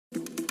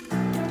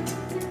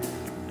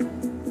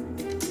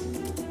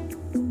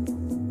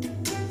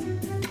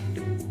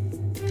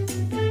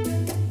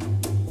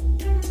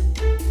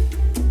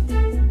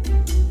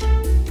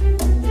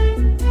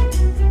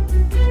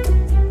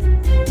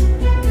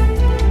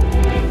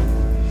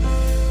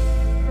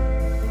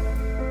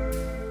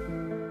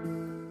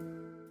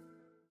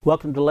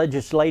Welcome to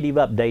Legislative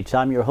Updates.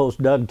 I'm your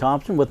host, Doug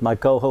Thompson, with my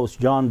co-host,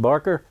 John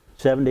Barker,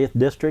 70th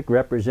District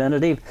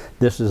Representative.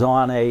 This is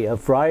on a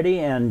Friday,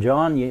 and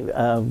John,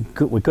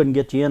 we couldn't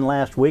get you in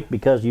last week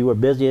because you were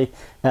busy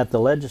at the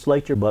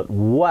legislature, but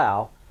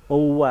wow,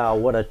 oh wow,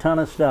 what a ton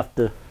of stuff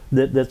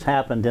that's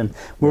happened, and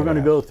we're going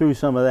to go through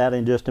some of that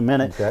in just a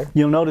minute. Okay.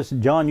 You'll notice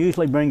that John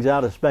usually brings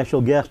out a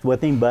special guest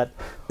with him, but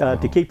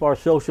to keep our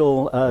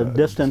social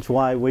distance,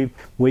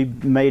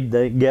 we've made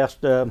the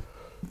guest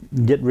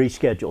get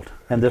rescheduled,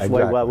 and this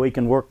way we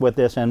can work with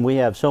this, and we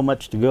have so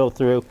much to go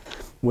through.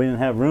 We didn't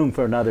have room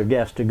for another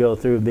guest to go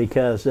through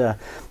because the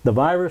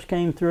virus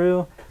came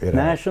through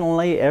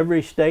nationally.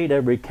 Every state,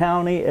 every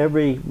county,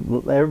 every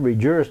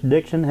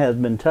jurisdiction has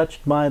been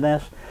touched by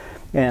this.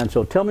 And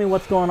so tell me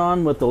what's going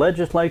on with the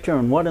legislature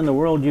and what in the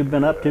world you've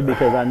been up to,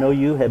 because I know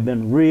you have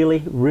been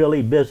really,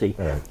 really busy.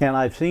 And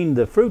I've seen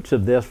the fruits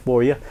of this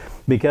for you,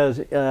 because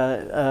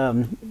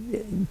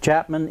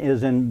Chapman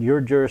is in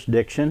your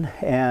jurisdiction,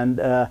 and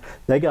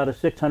they got a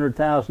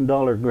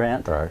 $600,000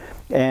 grant,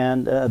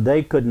 and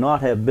they could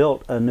not have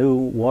built a new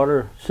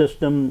water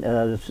system,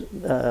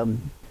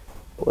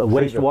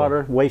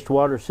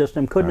 wastewater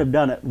system, couldn't have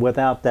done it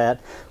without that.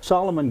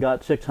 Solomon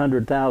got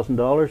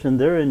 $600,000, and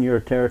they're in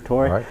your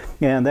territory,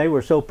 and they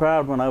were so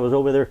proud when I was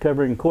over there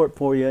covering court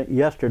for you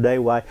yesterday.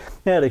 Why,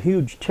 they had a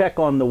huge check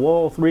on the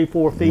wall,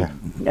 3-4 feet,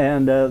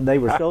 and they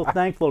were so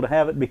thankful to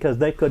have it because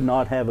they could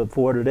not have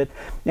afforded it.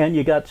 And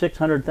you got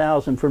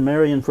 $600,000 for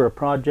Marion for a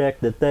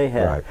project that they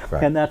had,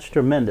 and that's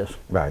tremendous.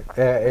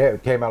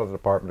 It came out of the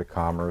Department of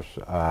Commerce.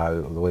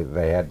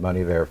 They had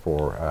money there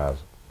for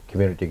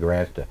community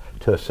grants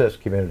to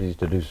assist communities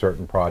to do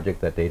certain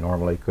projects that they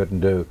normally couldn't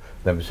do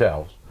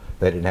themselves.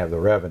 They didn't have the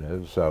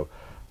revenue, so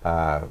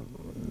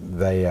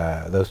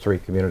those three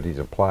communities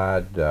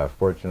applied.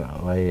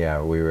 Fortunately,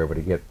 we were able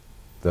to get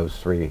those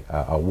three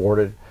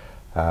awarded.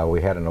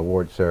 We had an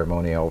award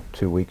ceremony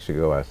 2 weeks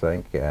ago, I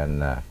think,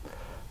 and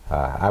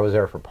I was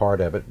there for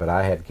part of it, but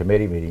I had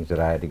committee meetings that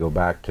I had to go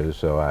back to,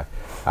 so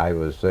I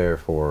was there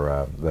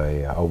for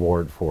the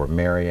award for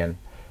Marion,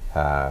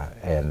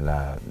 and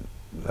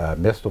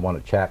missed the one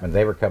at Chapman.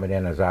 They were coming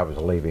in as I was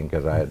leaving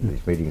because I had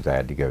these meetings I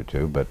had to go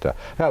to, but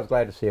I was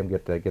glad to see them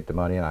get the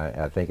money, and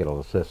I think it'll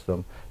assist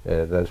them.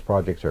 Those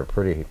projects are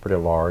pretty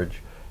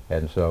large,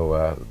 and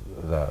so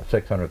the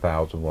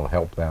 $600,000 will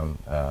help them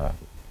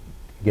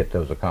get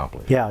those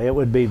accomplished. Yeah, it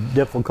would be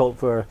difficult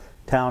for a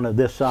town of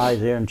this size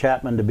here in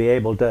Chapman to be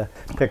able to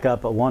pick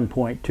up a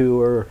 1.2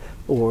 or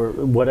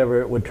whatever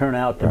it would turn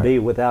out to be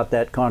without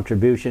that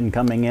contribution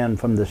coming in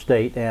from the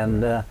state,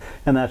 and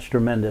that's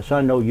tremendous.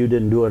 I know you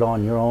didn't do it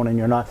on your own,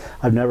 and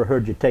I've never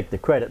heard you take the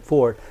credit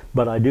for it,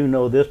 but I do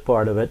know this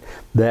part of it,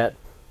 that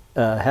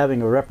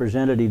having a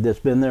representative that's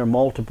been there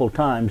multiple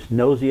times,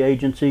 knows the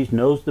agencies,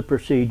 knows the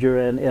procedure,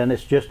 and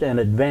it's just an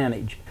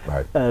advantage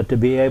to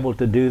be able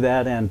to do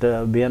that and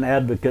to be an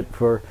advocate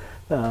for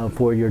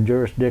your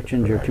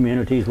jurisdictions, your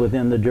communities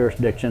within the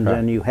jurisdictions,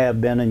 and you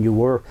have been, and you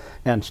were,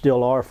 and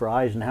still are for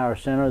Eisenhower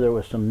Center. There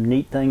was some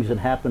neat things that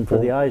happened for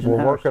the Eisenhower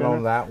Center. We're working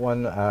on that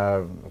one.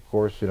 Of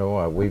course, you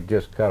know, we've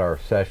just cut our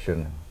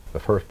session, the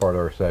first part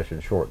of our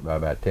session, short by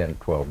about 10 to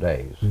 12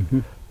 days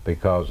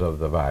because of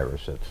the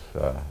virus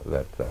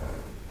that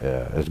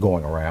is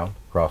going around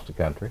across the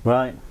country.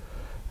 Right.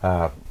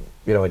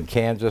 You know, in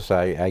Kansas,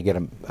 I get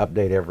an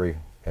update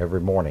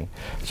every morning.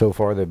 So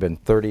far, there have been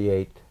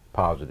 38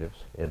 positives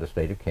in the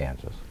state of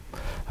Kansas.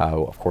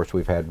 Of course,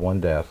 we've had one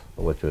death,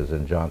 which was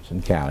in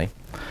Johnson County.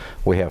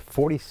 We have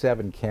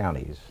 47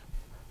 counties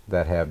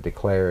that have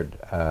declared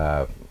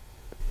not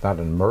an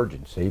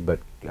emergency, but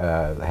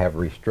have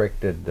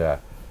restricted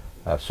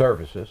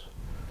services.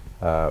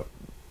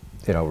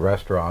 You know,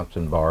 restaurants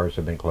and bars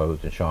have been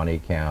closed in Shawnee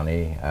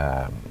County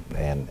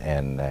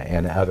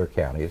and other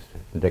counties.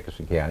 In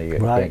Dickinson County, you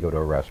can't go to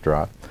a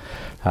restaurant.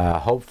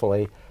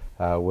 Hopefully,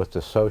 with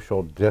the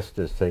social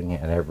distancing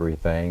and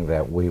everything,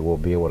 that we will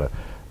be able to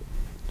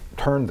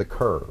turn the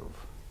curve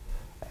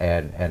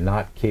and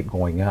not keep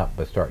going up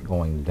but start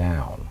going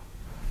down.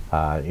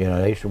 You know,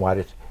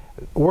 nationwide,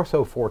 we're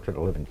so fortunate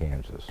to live in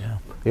Kansas.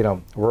 You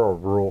know, we're a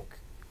rural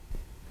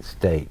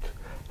state.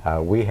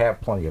 We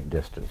have plenty of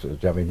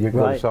distances. I mean, you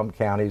go to some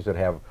counties that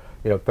have,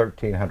 you know,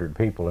 1,300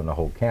 people in the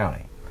whole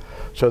county.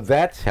 So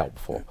that's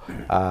helpful.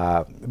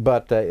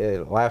 But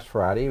last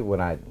Friday,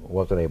 when I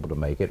wasn't able to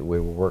make it, we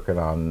were working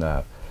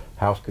on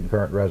House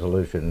Concurrent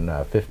Resolution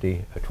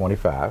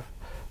 5025,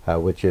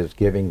 which is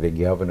giving the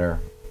governor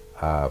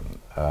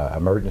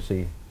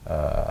emergency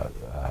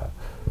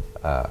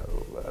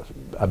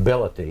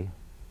ability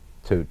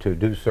to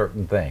do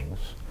certain things.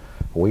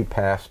 We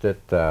passed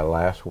it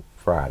last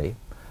Friday.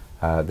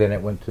 Then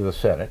it went to the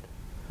Senate.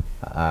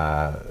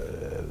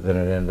 Then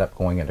it ended up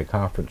going into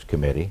conference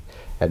committee,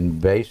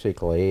 and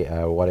basically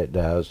what it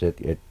does,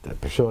 it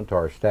pursuant to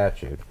our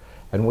statute,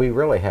 and we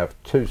really have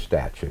two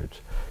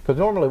statutes, because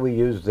normally we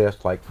use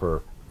this like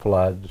for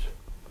floods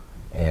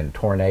and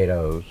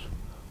tornadoes,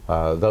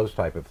 those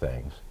type of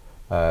things,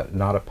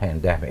 not a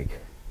pandemic.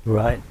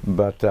 Right.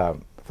 But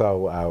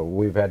So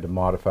we've had to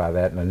modify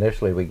that, and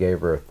initially we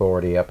gave her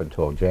authority up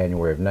until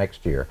January of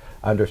next year,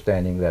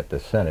 understanding that the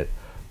Senate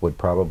would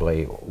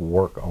probably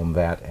work on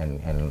that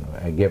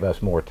and give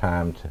us more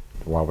time to,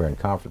 while we're in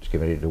conference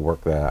committee, to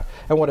work that out.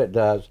 And what it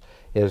does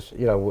is,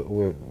 you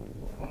know,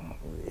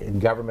 in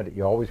government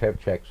you always have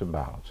checks and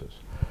balances.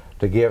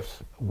 To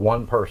give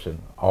one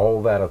person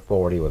all that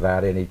authority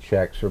without any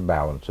checks or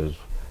balances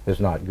is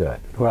not good.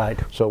 Right.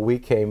 So we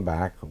came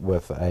back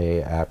with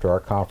after our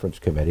conference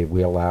committee,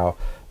 we allow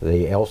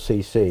the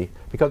LCC,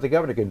 because the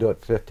governor can do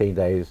it 15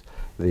 days,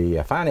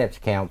 the Finance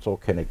Council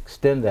can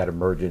extend that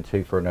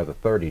emergency for another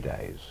 30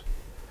 days.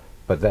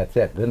 But that's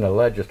it. Then the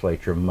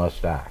legislature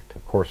must act.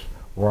 Of course,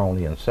 we're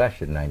only in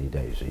session 90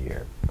 days a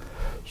year.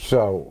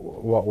 So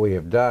what we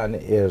have done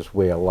is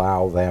we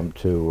allow them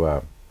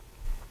to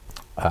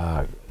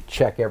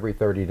check every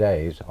 30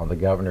 days on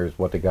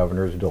what the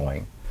governor is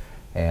doing,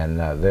 and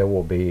there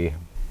will be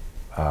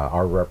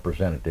our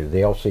representatives.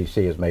 The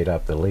LCC is made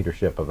up the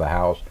leadership of the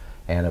House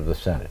and of the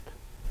Senate,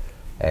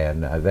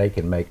 and they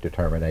can make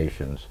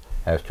determinations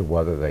as to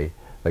whether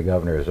the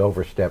governor has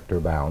overstepped her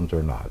bounds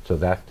or not. So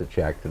that's the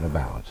checks and the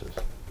balances.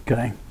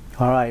 Okay.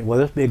 All right. Well,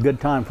 this would be a good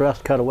time for us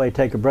to cut away,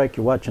 take a break.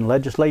 You're watching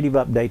Legislative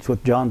Updates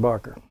with John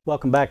Barker.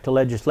 Welcome back to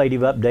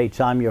Legislative Updates.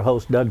 I'm your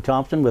host, Doug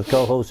Thompson, with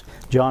co-host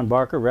John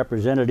Barker,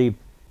 representative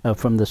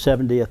from the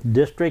 70th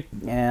District.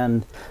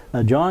 And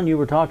John, you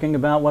were talking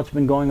about what's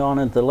been going on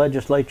at the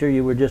legislature.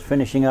 You were just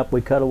finishing up.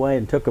 We cut away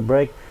and took a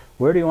break.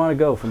 Where do you want to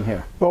go from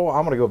here? Well,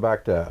 I'm going to go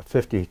back to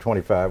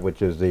 5025,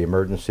 which is the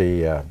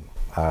emergency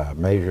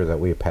measure that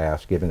we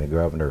passed, giving the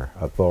governor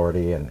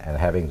authority and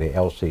having the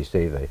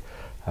LCC, the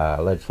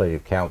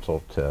Legislative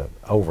Council, to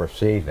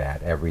oversee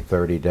that every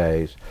 30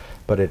 days.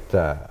 But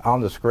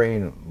on the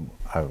screen,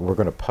 we're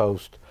going to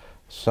post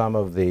some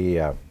of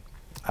the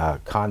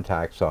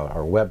contacts on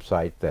our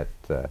website that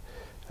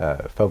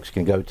folks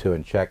can go to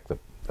and check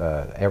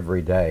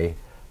every day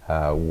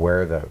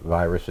where the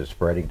virus is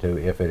spreading to,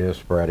 if it is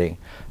spreading.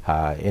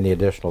 Any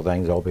additional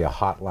things, there'll be a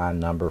hotline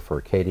number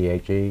for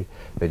KDHE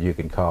that you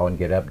can call and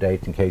get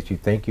updates in case you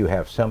think you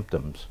have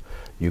symptoms.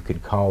 You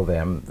can call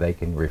them. They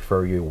can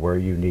refer you where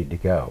you need to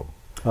go.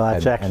 Well,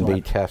 that's excellent. And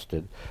be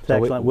tested.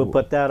 That's excellent. We'll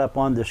put that up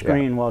on the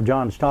screen while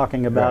John's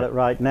talking about it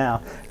right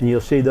now, and you'll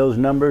see those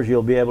numbers.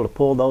 You'll be able to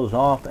pull those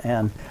off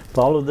and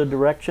follow the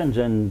directions,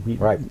 and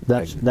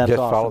that's just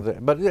awesome. Follow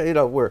but you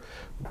know,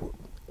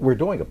 we're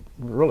doing a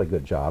really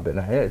good job, and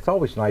it's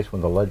always nice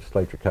when the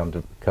legislature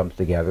comes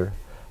together,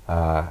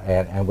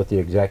 and with the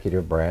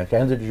executive branch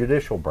and the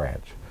judicial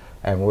branch.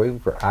 And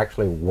we've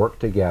actually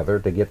worked together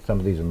to get some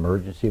of these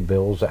emergency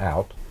bills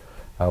out.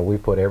 We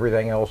put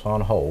everything else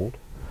on hold.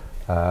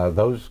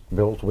 Those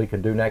bills we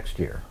can do next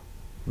year.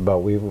 But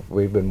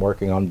we've been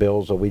working on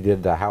bills. So we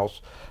did the House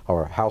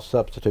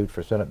substitute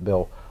for Senate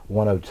Bill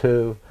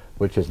 102,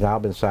 which has now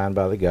been signed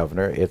by the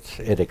governor.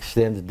 It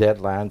extends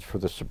deadlines for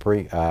the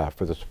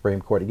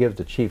Supreme Court. It gives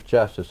the Chief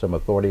Justice some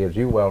authority. As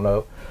you well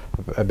know,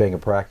 being a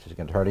practicing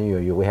attorney,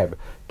 we have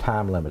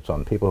time limits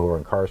on people who are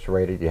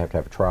incarcerated. You have to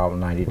have a trial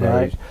in 90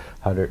 days,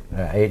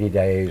 180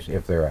 days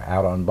if they're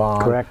out on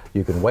bond. Correct.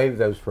 You can waive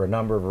those for a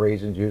number of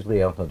reasons,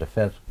 usually on the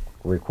defense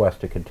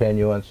request a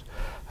continuance.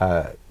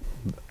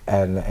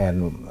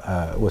 And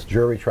with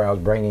jury trials,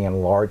 bringing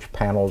in large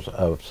panels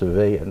of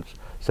citizens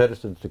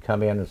to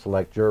come in and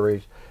select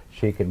juries,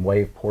 she can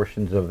waive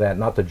portions of that,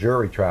 not the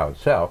jury trial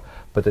itself,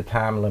 but the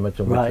time limits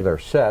in which they're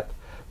set.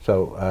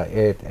 So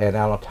and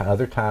on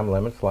other time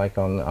limits, like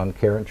on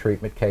care and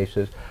treatment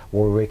cases,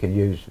 where we can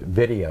use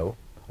video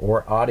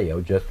or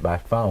audio just by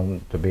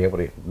phone to be able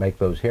to make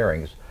those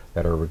hearings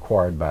that are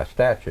required by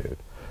statute.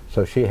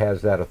 So she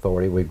has that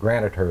authority. We've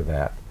granted her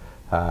that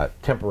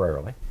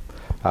temporarily.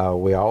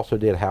 We also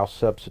did House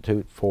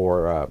substitute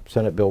for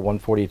Senate Bill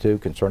 142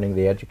 concerning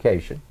the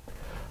education,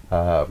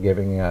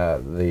 giving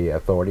the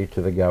authority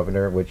to the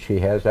governor, which she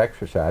has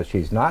exercised.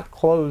 She's not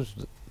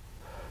closed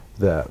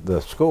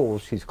the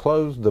schools, she's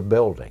closed the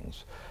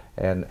buildings.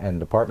 And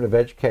Department of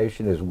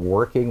Education is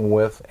working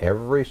with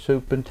every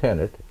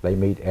superintendent. They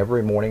meet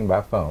every morning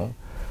by phone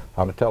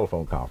on a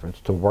telephone conference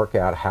to work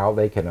out how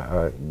they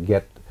can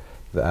get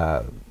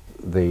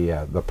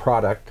the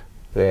product,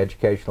 the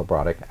educational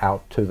product,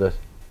 out to the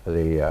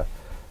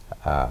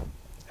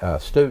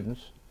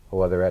students,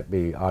 whether that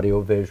be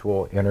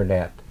audio-visual,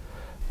 internet.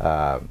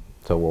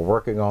 So we're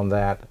working on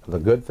that. The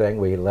good thing,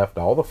 we left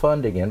all the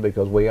funding in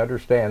because we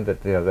understand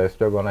that they're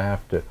still going to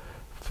have to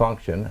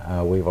function.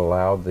 We've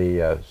allowed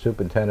the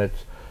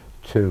superintendents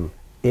to,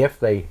 if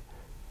they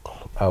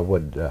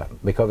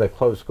because they've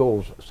closed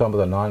schools, some of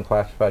the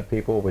non-classified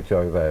people, which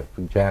are the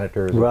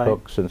janitors and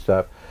cooks and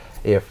stuff,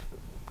 if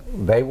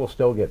they will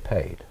still get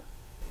paid.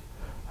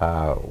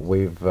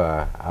 We've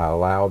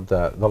allowed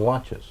the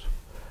lunches.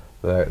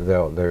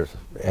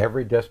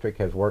 Every district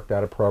has worked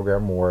out a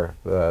program where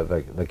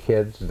the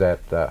kids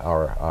that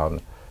are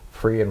on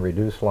free and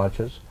reduced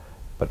lunches,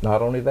 but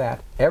not only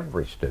that,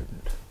 every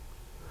student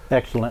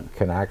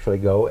can actually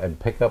go and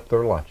pick up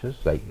their lunches.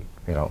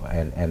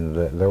 And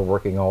they're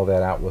working all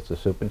that out with the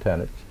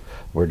superintendents.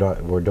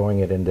 We're doing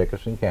it in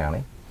Dickinson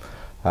County.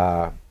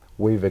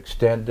 we've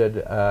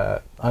extended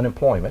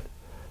unemployment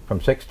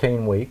from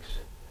 16 weeks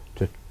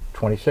to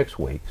 26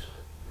 weeks,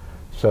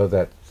 so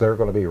that there are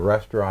going to be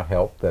restaurant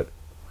help that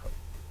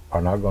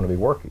are not going to be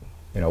working,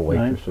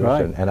 waitresses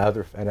right.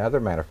 and other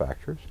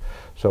manufacturers.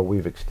 So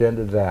we've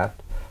extended that.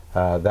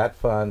 That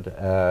fund,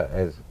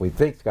 as we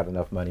think, it's got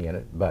enough money in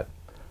it, but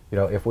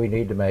if we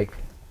need to make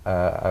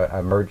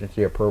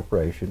emergency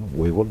appropriation,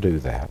 we will do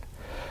that.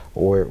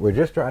 We're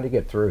just trying to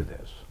get through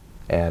this,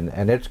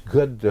 and it's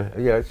good to,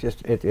 it's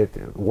just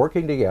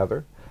working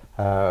together.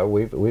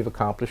 We've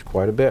accomplished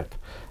quite a bit.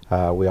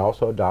 We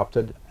also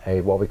adopted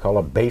what we call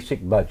a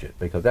basic budget,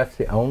 because that's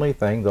the only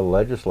thing the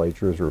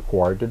legislature is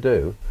required to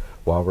do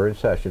while we're in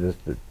session, is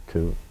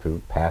to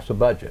pass a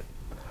budget.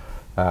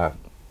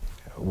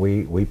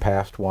 We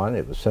passed one.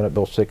 It was Senate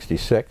Bill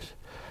 66,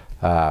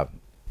 and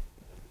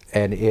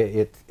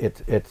it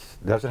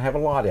doesn't have a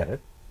lot in it,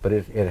 but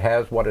it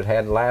has what it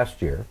had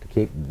last year to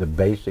keep the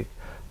basic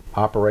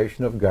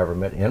operation of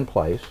government in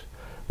place.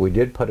 We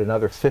did put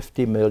another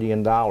 $50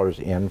 million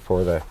in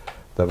for the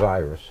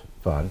virus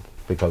fund,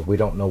 because we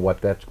don't know what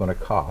that's going to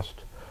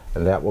cost,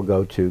 and that will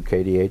go to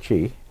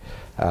KDHE.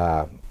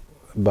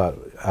 But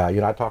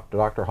I talked to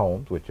Dr.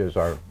 Holmes, which is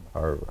our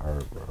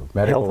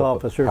medical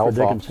health officer for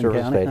Dickinson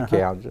State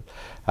County.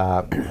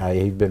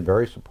 He's been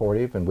very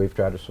supportive, and we've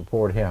tried to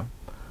support him.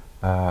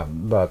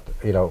 But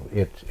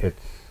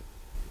it's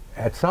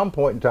at some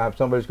point in time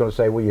somebody's going to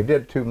say, well, you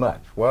did too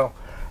much. Well,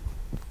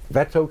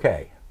 that's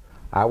okay.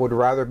 I would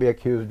rather be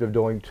accused of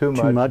doing too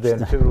much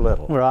than too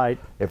little. Right.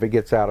 If it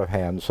gets out of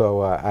hand.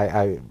 So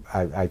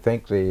I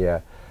think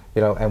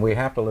and we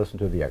have to listen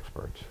to the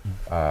experts.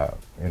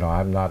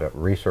 I'm not a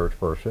research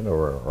person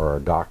or a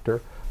doctor,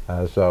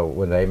 so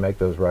when they make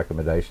those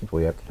recommendations,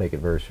 we have to take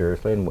it very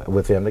seriously, and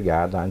within the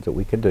guidelines that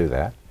we can do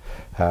that.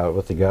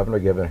 With the governor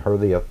giving her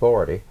the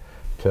authority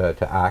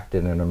to act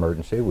in an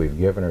emergency, we've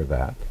given her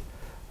that.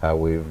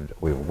 We've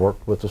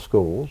worked with the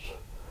schools.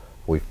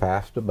 We've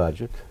passed a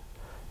budget.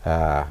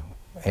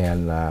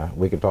 And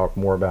we can talk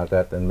more about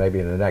that then maybe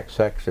in the next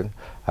section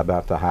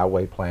about the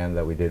highway plan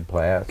that we did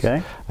pass.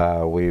 Okay.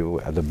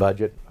 The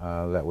budget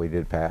that we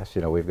did pass.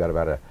 We've got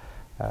about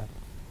a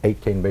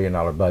 $18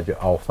 billion budget,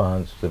 all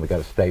funds. Then we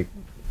got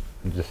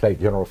the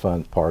state general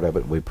funds part of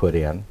it we put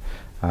in.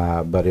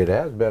 But it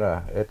has been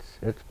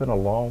it's been a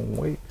long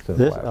week since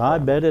last I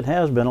time. bet it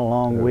has been a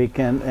long week,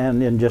 and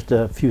in just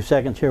a few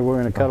seconds here we're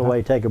going to cut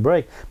away, take a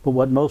break. But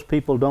what most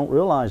people don't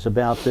realize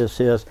about this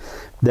is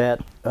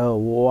that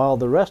while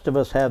the rest of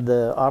us have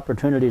the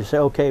opportunity to say,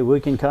 okay, we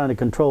can kind of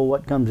control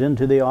what comes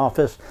into the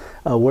office,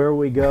 where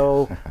we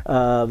go,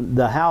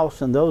 the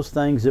house and those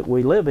things that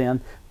we live in,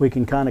 we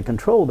can kind of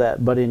control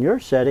that. But in your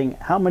setting,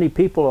 how many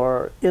people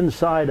are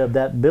inside of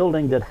that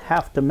building that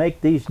have to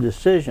make these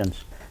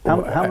decisions?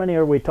 How many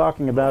are we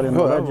talking about in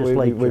the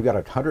legislature? We've got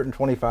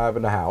 125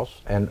 in the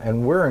House,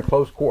 and we're in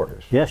close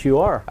quarters. Yes, you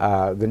are.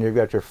 Then you've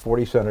got your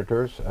 40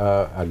 senators.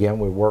 Again,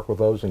 we work with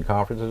those in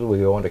conferences. We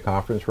go into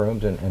conference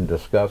rooms and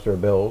discuss our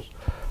bills.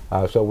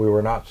 So we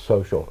were not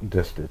social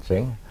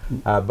distancing,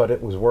 but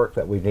it was work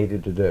that we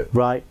needed to do.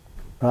 Right,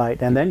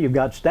 right. And then you've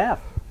got staff.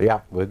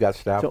 Yeah, we've got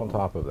staff on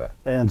top of that.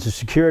 And the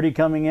security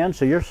coming in,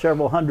 so you're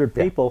several hundred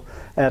people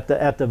at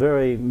the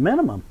very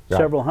minimum,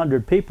 several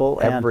hundred people.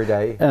 Every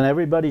day. And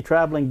everybody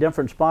traveling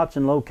different spots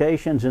and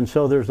locations, and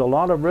so there's a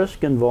lot of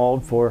risk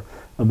involved for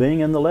being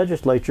in the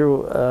legislature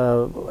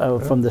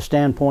from the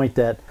standpoint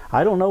that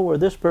I don't know where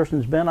this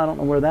person's been, I don't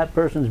know where that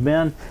person's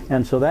been,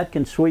 and so that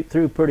can sweep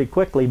through pretty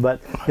quickly,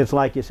 but it's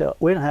like you said,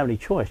 we don't have any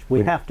choice.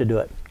 We have to do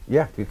it.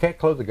 Yeah, you can't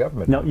close the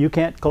government. No, you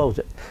can't close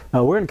it.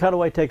 We're going to cut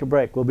away, take a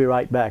break. We'll be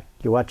right back.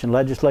 You're watching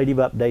Legislative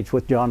Updates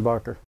with John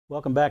Barker.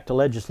 Welcome back to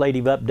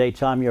Legislative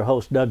Updates. I'm your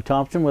host, Doug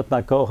Thompson, with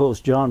my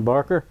co-host, John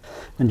Barker.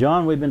 And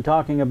John, we've been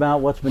talking about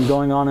what's been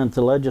going on in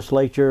the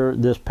legislature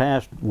this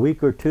past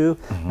week or two,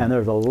 and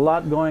there's a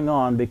lot going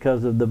on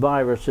because of the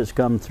virus that's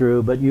come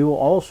through, but you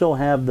also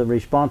have the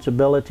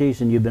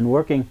responsibilities, and you've been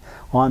working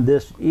on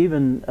this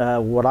even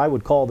what I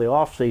would call the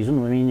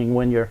off-season, meaning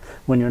when you're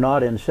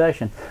not in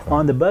session,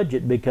 on the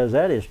budget, because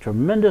that is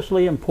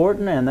tremendously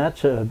important, and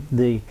that's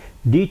the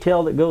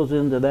detail that goes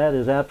into that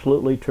is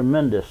absolutely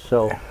tremendous.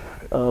 So.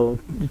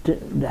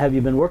 Have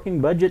you been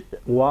working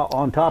budget while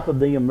on top of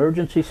the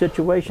emergency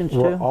situations too?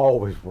 We're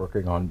always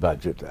working on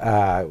budget.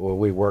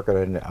 We work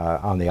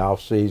on the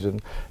off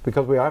season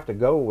because we have to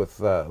go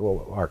with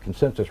our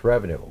consensus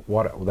revenue,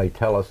 what they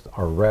tell us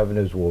our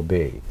revenues will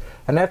be.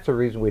 And that's the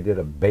reason we did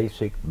a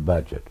basic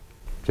budget,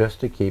 just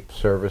to keep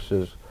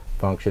services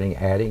functioning,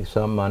 adding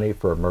some money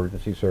for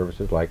emergency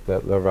services like the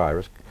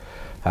virus,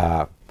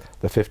 the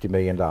 $50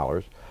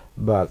 million.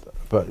 But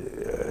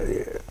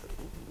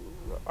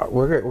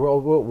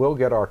we'll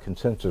get our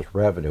consensus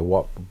revenue,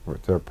 what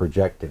they're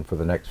projecting for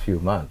the next few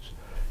months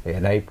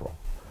in April,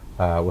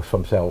 with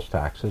some sales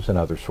taxes and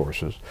other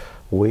sources.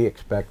 We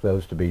expect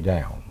those to be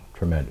down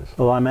tremendously.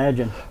 Oh, I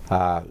imagine.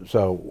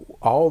 So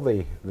all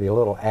the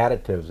little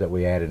additives that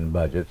we add in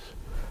budgets,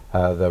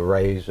 the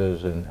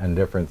raises and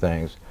different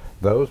things,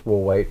 those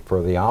will wait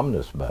for the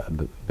omnibus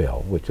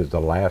bill, which is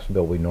the last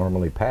bill we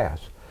normally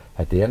pass.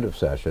 at the end of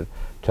session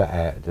to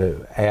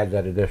add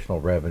that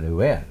additional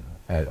revenue in,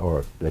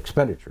 or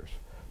expenditures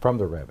from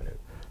the revenue.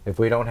 If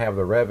we don't have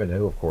the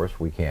revenue, of course,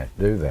 we can't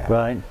do that.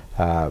 Right.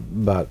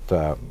 But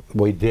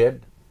we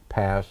did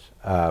pass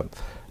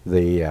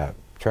the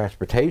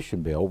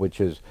transportation bill,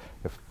 which is,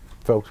 if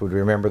folks would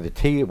remember, the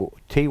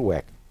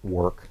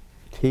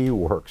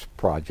T-Works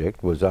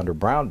project was under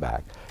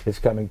Brownback. It's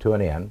coming to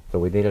an end, so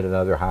we needed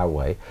another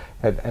highway.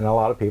 And a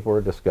lot of people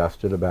are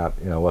disgusted about,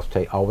 us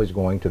always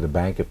going to the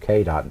bank of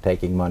KDOT and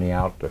taking money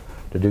out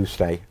to do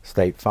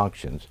state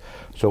functions.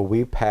 So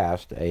we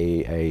passed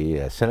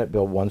a Senate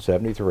Bill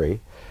 173.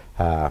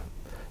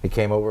 It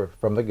came over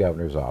from the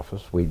governor's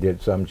office. We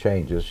did some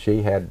changes.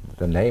 She had,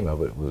 the name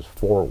of it was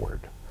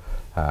Forward.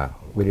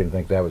 We didn't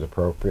think that was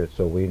appropriate,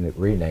 so we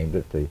renamed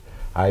it the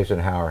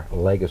Eisenhower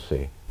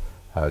Legacy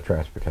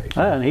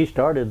Transportation. And he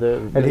started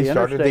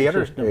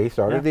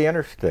the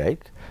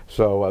interstate.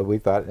 So we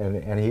thought,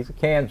 and he's a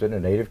Kansan, a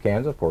native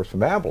Kansan, of course,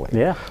 from Abilene.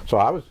 Yeah.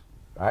 So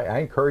I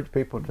encourage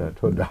people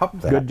to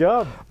adopt that. Good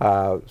job.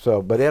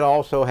 But it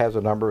also has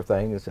a number of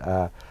things.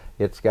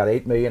 It's got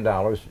 $8 million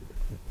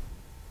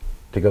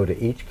to go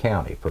to each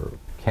county for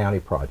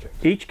county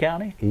projects. Each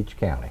county? Each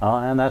county. Oh,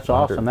 and that's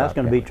awesome. That's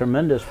going to be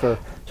tremendous for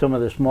some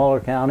of the smaller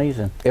counties.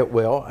 And it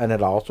will, and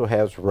it also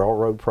has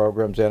railroad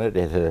programs in it.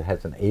 It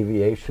has an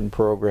aviation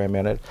program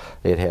in it.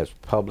 It has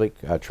public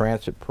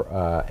transit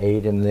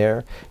aid in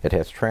there. It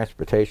has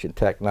transportation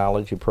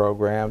technology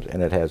programs,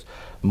 and it has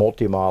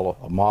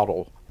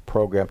multi-model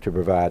program to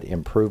provide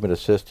improvement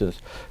assistance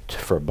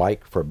for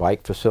bike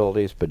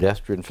facilities,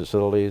 pedestrian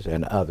facilities,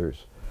 and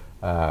others.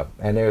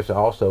 And there's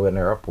also in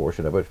there a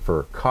portion of it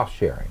for cost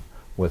sharing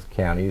with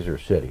counties or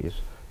cities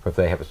if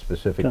they have a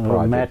specific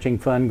project. Matching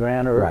fund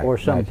grant or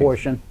some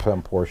portion.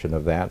 Some portion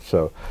of that.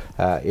 So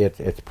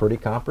it's pretty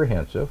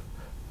comprehensive.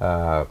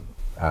 I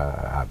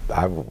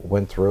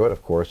went through it.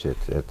 Of course,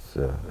 it's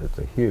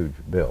a huge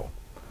bill.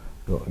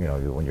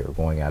 When you're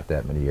going out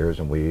that many years,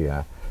 and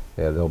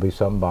there'll be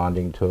some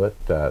bonding to it,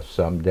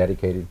 some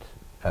dedicated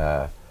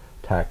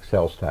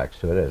sales tax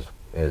to it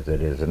as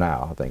it is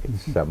now. I think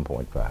it's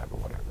 7.5 or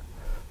whatever.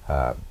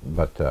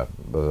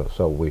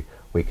 So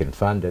we can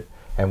fund it.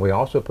 And we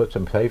also put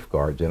some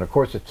safeguards in. Of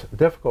course, it's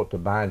difficult to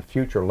bind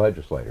future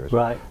legislators.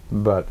 Right.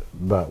 But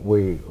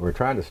we're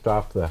trying to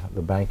stop the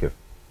bank of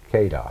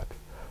KDOT,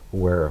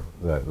 where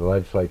the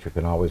legislature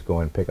can always go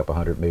and pick up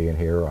 $100 million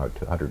here, or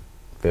 $150,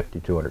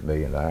 $200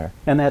 million there.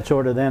 And that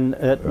sort of then,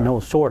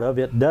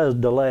 it does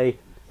delay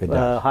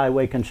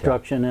highway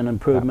construction and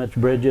improvements,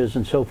 bridges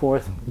and so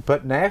forth.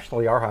 But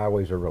nationally, our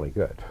highways are really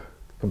good.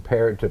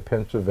 Compared to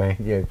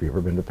Pennsylvania, if you've ever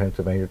been to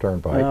Pennsylvania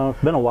Turnpike. No,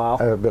 it's been a while.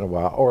 Been a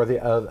while. Or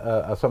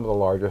some of the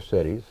larger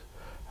cities.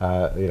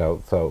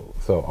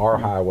 So our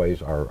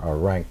highways are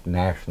ranked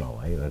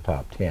nationally in the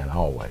top 10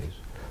 always.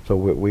 So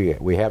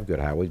we have good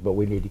highways, but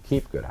we need to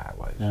keep good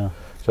highways. Yeah.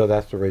 So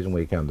that's the reason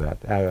we come to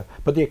that.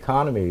 But the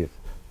economy is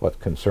what's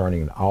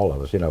concerning all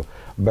of us. Oil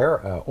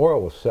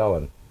was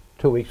selling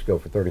 2 weeks ago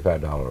for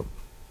 $35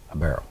 a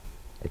barrel.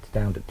 It's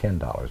down to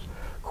 $10. Of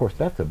course,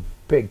 that's a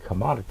big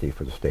commodity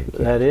for the state of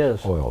Kansas. That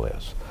is. Oil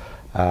is.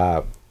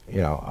 Our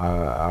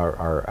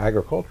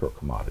agricultural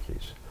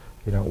commodities.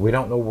 We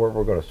don't know where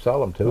we're going to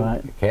sell them to.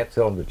 Right. You can't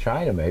sell them to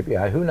China, maybe.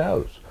 Who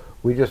knows?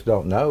 We just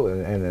don't know,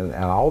 and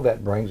all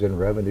that brings in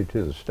revenue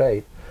to the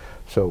state.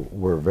 So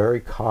we're very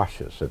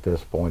cautious at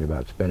this point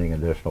about spending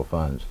additional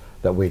funds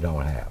that we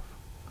don't have.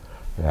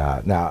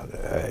 Now,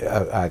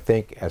 I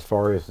think as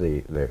far as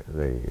the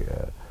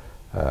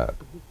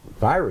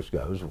virus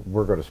goes,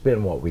 we're going to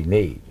spend what we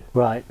need.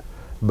 Right.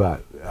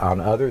 But on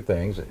other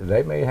things,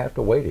 they may have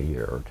to wait a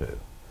year or two.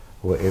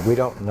 We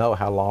don't know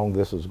how long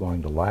this is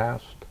going to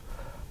last.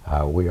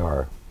 We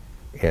are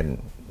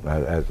in,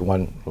 as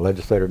one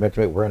legislator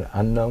mentioned, we're in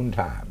unknown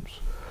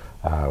times.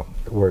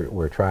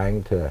 We're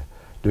trying to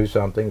do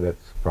something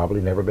that's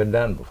probably never been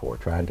done before,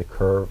 trying to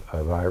curb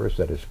a virus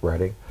that is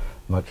spreading,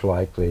 much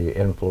like the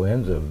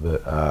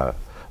influenza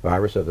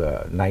virus of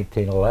the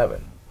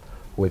 1911,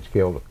 which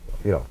killed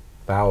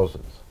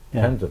thousands.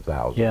 Yeah. Tens of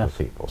thousands of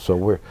people. So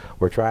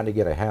we're trying to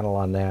get a handle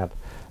on that.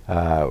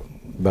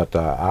 But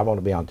I want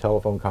to be on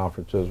telephone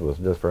conferences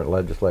with different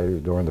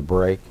legislators during the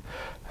break.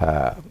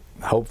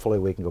 Hopefully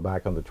we can go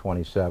back on the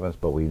 27th,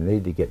 but we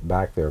need to get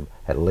back there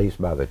at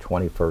least by the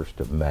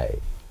 21st of May.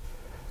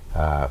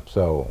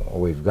 So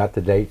we've got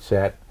the date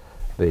set.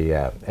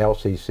 The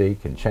LCC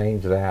can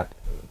change that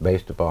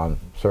based upon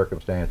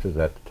circumstances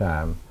at the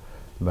time,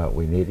 but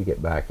we need to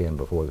get back in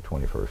before the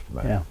 21st of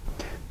May. Yeah.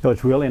 So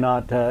it's really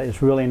not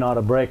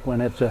a break.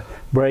 When it's a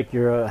break,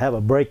 you have a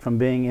break from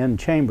being in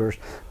chambers,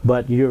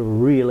 but you're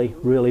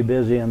really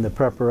busy in the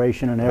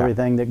preparation and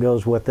everything that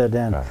goes with it.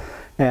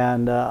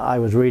 And I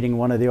was reading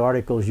one of the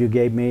articles you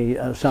gave me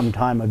some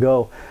time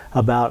ago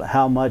about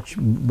how much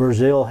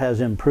Brazil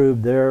has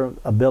improved their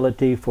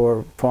ability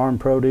for farm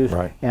produce,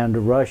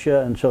 and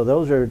Russia, and so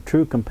those are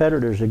true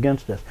competitors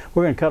against us.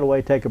 We're going to cut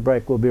away, take a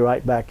break. We'll be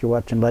right back. You're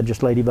watching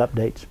Legislative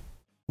Updates.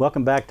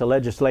 Welcome back to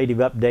Legislative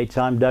Updates.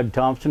 I'm Doug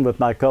Thompson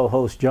with my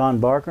co-host John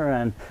Barker.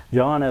 And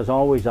John, as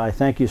always, I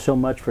thank you so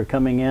much for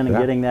coming in and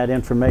getting that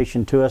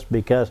information to us,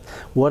 because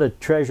what a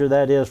treasure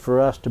that is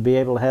for us to be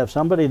able to have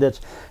somebody that's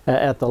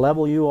at the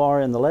level you are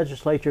in the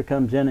legislature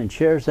comes in and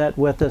shares that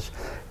with us.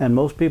 And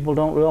most people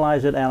don't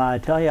realize it. And I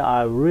tell you,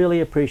 I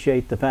really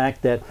appreciate the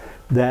fact that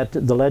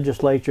the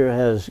legislature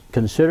has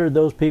considered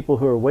those people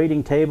who are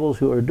waiting tables,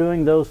 who are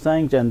doing those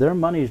things, and their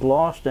money's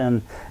lost,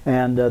 and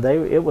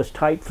it was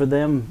tight for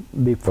them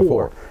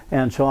before.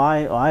 And so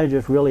I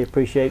just really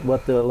appreciate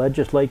what the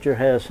legislature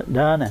has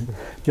done. And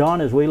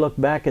John, as we look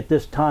back at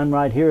this time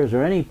right here, is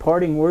there any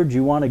parting words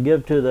you want to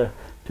give to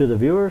the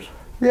viewers?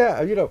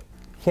 Yeah, you know,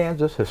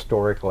 Kansas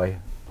historically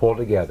pulled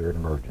together in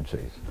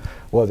emergencies,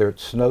 whether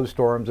it's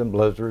snowstorms and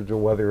blizzards, or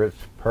whether it's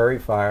prairie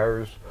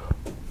fires,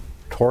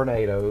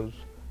 tornadoes,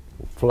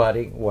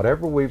 flooding,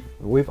 whatever,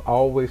 we've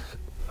always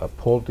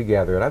pulled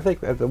together, and I think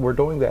that we're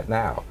doing that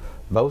now.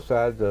 Both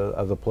sides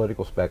of the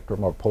political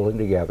spectrum are pulling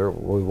together.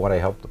 We want to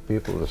help the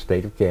people of the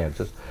state of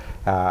Kansas.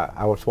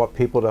 I just want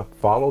people to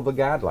follow the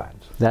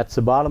guidelines. That's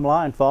the bottom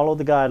line. Follow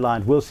the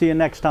guidelines. We'll see you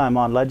next time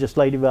on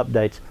Legislative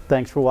Updates.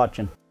 Thanks for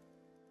watching.